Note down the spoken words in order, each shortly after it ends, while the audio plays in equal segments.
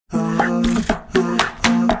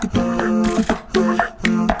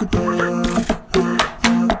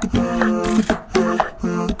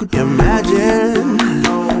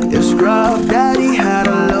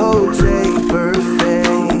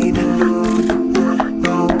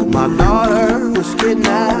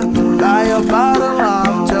kidnapped by a bottle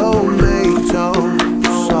of tomato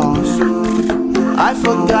sauce. I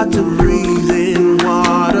forgot to breathe in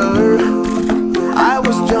water. I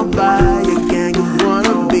was jumped by a gang of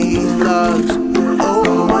wannabe thugs.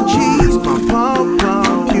 Oh, my cheese, my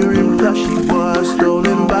pom-pom, pure and plushy was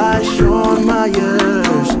stolen by Sean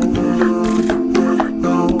Myers.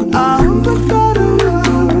 I'm the better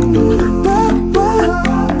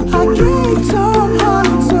I can't talk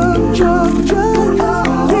hearts of judgment.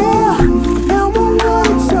 Yeah, and my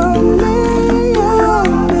words are mayonnaise.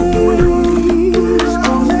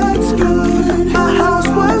 Oh, that's good. My house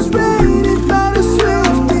was raided by the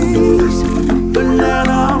Swifties, but now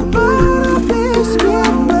I'm butter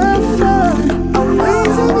biscuit method. I'm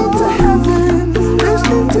raising it to heaven,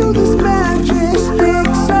 listening to this majestic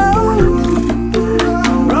sound.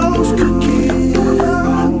 Rose cooking,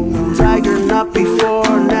 tiger not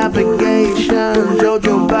before navigation.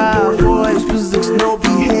 Jojo by voice, physics no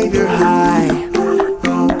behavior high.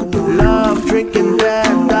 Love drinking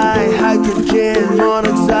bad dye, hydrogen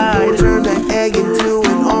monoxide. Turn the egg into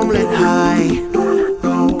an omelet high.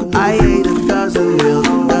 I ate a dozen milk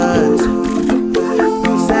duds.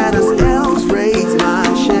 Santa's elves raise my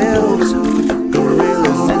shelves.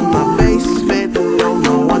 Gorillas in my basement, don't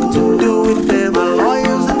know what to do with them. My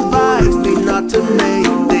lawyers advised me not to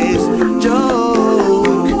make this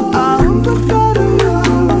joke. I'm the better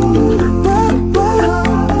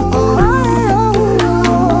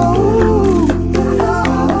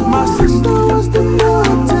my sister was the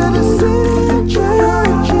mother to the city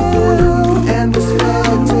churchill, and was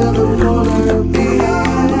fed to the polar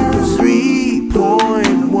bears.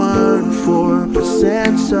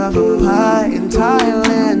 3.14% of a pie in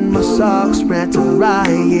Thailand. My socks ran to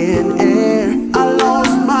riot.